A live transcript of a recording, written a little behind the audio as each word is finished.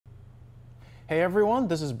Hey everyone,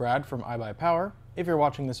 this is Brad from iBUYPOWER. If you're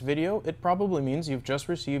watching this video, it probably means you've just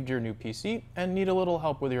received your new PC and need a little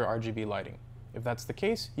help with your RGB lighting. If that's the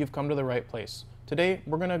case, you've come to the right place. Today,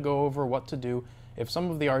 we're going to go over what to do if some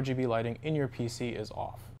of the RGB lighting in your PC is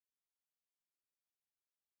off.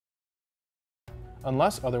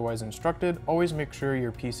 Unless otherwise instructed, always make sure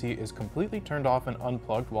your PC is completely turned off and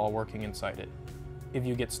unplugged while working inside it. If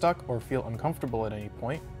you get stuck or feel uncomfortable at any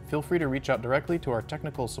point, feel free to reach out directly to our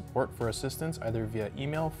technical support for assistance either via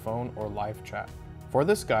email, phone, or live chat. For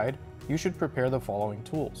this guide, you should prepare the following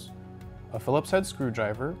tools: a Phillips head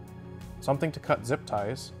screwdriver, something to cut zip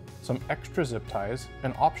ties, some extra zip ties,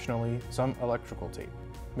 and optionally, some electrical tape.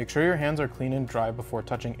 Make sure your hands are clean and dry before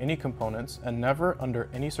touching any components, and never, under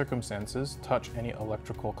any circumstances, touch any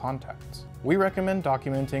electrical contacts. We recommend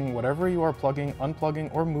documenting whatever you are plugging, unplugging,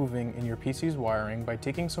 or moving in your PC's wiring by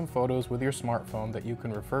taking some photos with your smartphone that you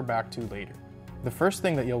can refer back to later. The first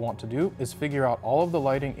thing that you'll want to do is figure out all of the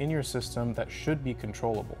lighting in your system that should be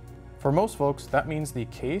controllable. For most folks, that means the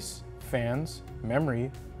case, fans, memory,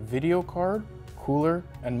 video card, cooler,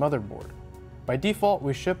 and motherboard. By default,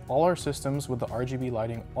 we ship all our systems with the RGB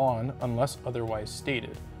lighting on unless otherwise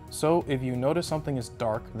stated. So if you notice something is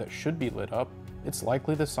dark that should be lit up, it's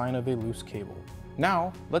likely the sign of a loose cable.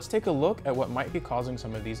 Now, let's take a look at what might be causing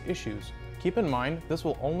some of these issues. Keep in mind, this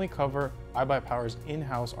will only cover iBUYPOWER's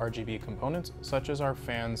in-house RGB components, such as our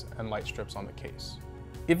fans and light strips on the case.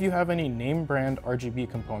 If you have any name brand RGB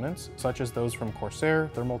components, such as those from Corsair,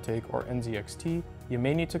 Thermaltake, or NZXT, you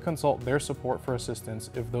may need to consult their support for assistance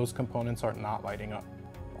if those components are not lighting up.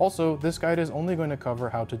 Also, this guide is only going to cover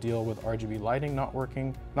how to deal with RGB lighting not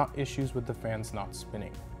working, not issues with the fans not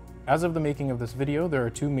spinning. As of the making of this video, there are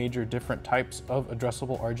two major different types of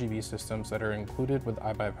addressable RGB systems that are included with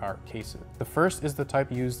iBUYPOWER cases. The first is the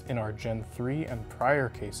type used in our Gen 3 and prior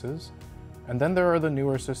cases, and then there are the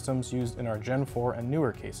newer systems used in our Gen 4 and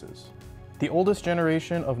newer cases. The oldest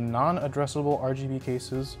generation of non-addressable RGB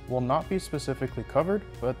cases will not be specifically covered,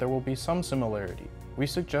 but there will be some similarity. We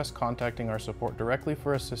suggest contacting our support directly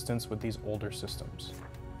for assistance with these older systems.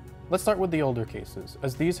 Let's start with the older cases,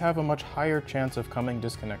 as these have a much higher chance of coming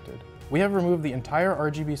disconnected. We have removed the entire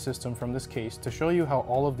RGB system from this case to show you how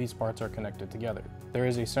all of these parts are connected together. There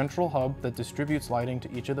is a central hub that distributes lighting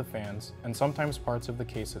to each of the fans, and sometimes parts of the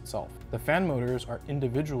case itself. The fan motors are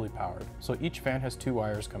individually powered, so each fan has 2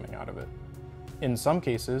 wires coming out of it. In some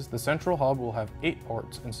cases, the central hub will have 8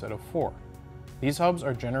 ports instead of 4. These hubs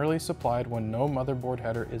are generally supplied when no motherboard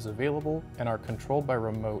header is available and are controlled by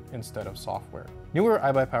remote instead of software. Newer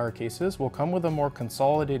iBUYPOWER cases will come with a more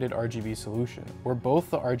consolidated RGB solution, where both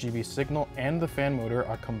the RGB signal and the fan motor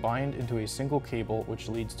are combined into a single cable which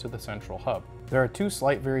leads to the central hub. There are 2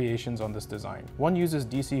 slight variations on this design. One uses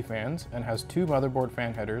DC fans and has 2 motherboard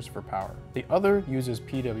fan headers for power. The other uses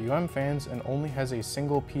PWM fans and only has a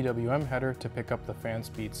single PWM header to pick up the fan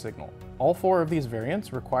speed signal. All 4 of these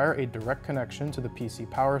variants require a direct connection to the PC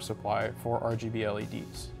power supply for RGB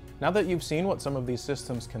LEDs. Now that you've seen what some of these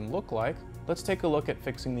systems can look like, let's take a look at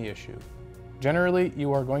fixing the issue. Generally,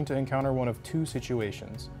 you are going to encounter one of 2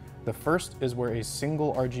 situations. The first is where a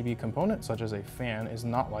single RGB component, such as a fan, is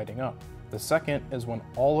not lighting up. The second is when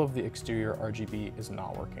all of the exterior RGB is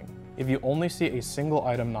not working. If you only see a single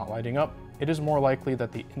item not lighting up, it is more likely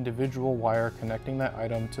that the individual wire connecting that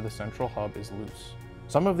item to the central hub is loose.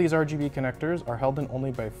 Some of these RGB connectors are held in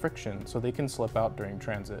only by friction, so they can slip out during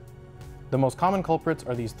transit. The most common culprits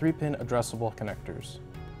are these 3-pin addressable connectors.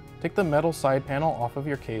 Take the metal side panel off of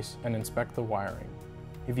your case and inspect the wiring.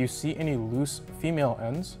 If you see any loose female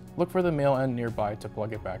ends, look for the male end nearby to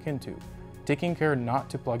plug it back into, taking care not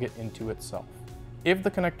to plug it into itself. If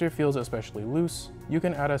the connector feels especially loose, you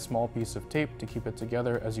can add a small piece of tape to keep it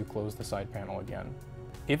together as you close the side panel again.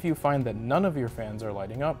 If you find that none of your fans are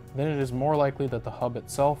lighting up, then it is more likely that the hub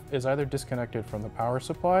itself is either disconnected from the power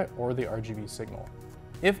supply or the RGB signal.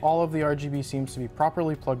 If all of the RGB seems to be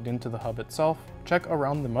properly plugged into the hub itself, check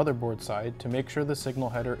around the motherboard side to make sure the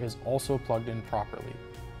signal header is also plugged in properly.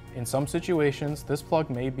 In some situations, this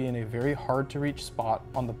plug may be in a very hard to reach spot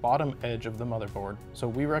on the bottom edge of the motherboard, so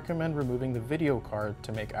we recommend removing the video card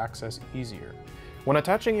to make access easier. When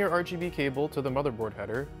attaching your RGB cable to the motherboard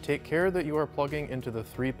header, take care that you are plugging into the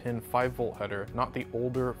 3-pin 5V header, not the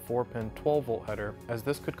older 4-pin 12V header, as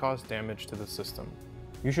this could cause damage to the system.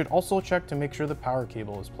 You should also check to make sure the power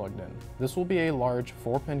cable is plugged in. This will be a large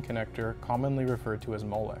 4-pin connector commonly referred to as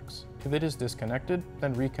Molex. If it is disconnected,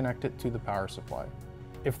 then reconnect it to the power supply.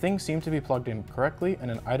 If things seem to be plugged in correctly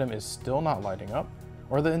and an item is still not lighting up,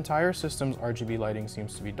 or the entire system's RGB lighting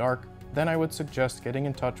seems to be dark, then I would suggest getting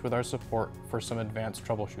in touch with our support for some advanced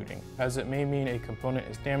troubleshooting, as it may mean a component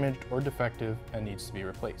is damaged or defective and needs to be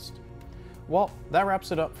replaced. Well, that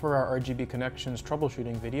wraps it up for our RGB connections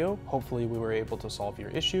troubleshooting video. Hopefully we were able to solve your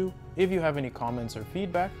issue. If you have any comments or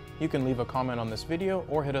feedback, you can leave a comment on this video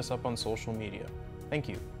or hit us up on social media. Thank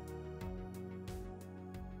you.